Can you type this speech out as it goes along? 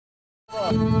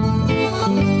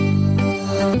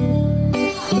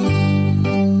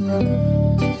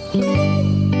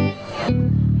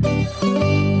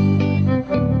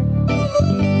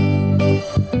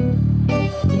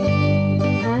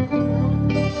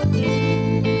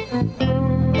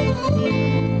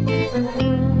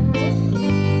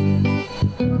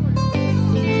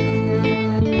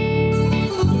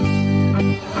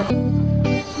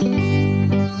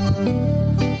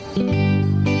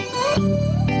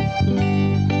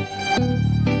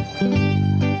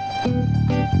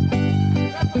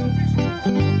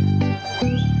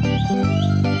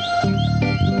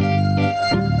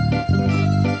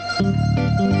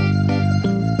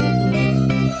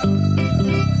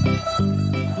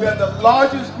We have the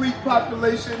largest Greek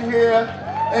population here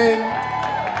in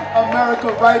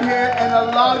America right here, and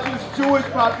the largest Jewish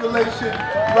population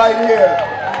right here.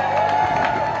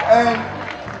 And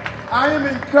I am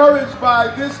encouraged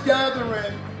by this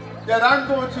gathering that I'm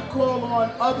going to call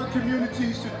on other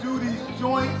communities to do these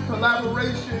joint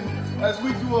collaborations as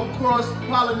we do a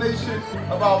cross-pollination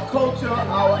of our culture,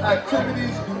 our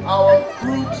activities, our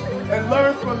groups, and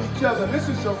learn from each other. This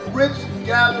is a rich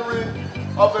gathering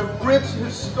of a rich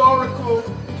historical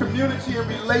community and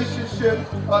relationship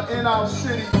in our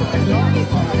city.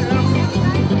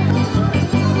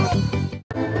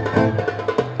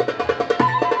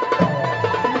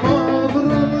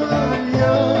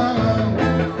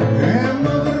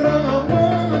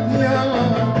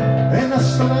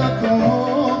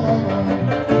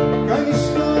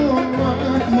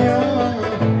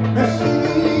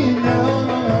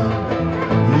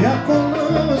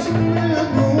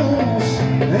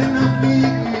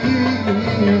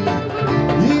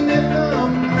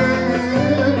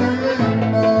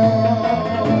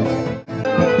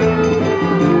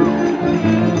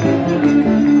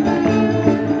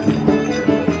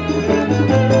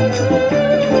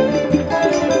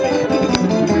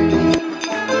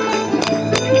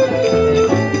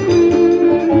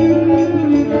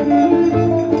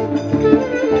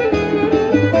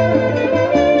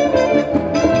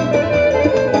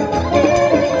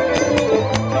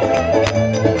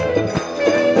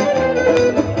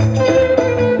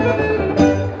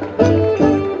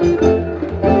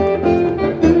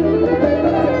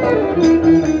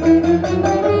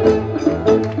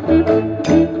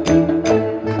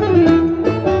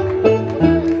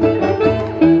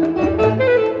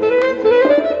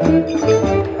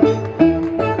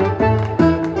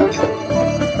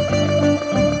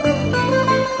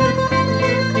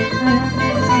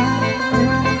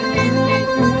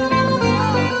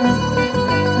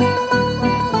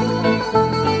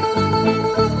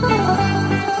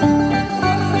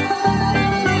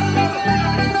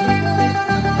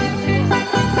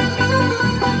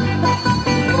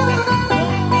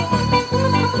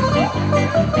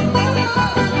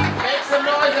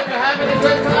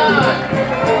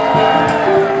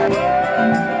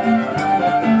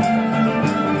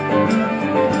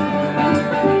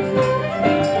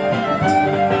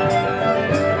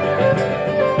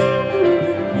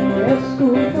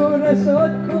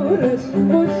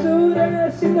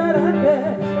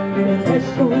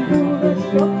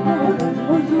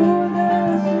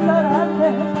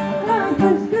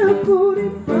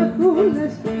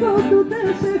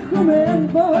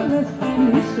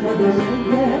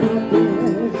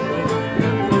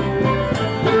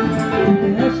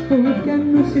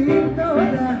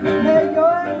 Yo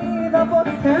he ido por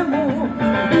Temu,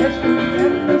 es que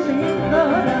no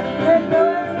sin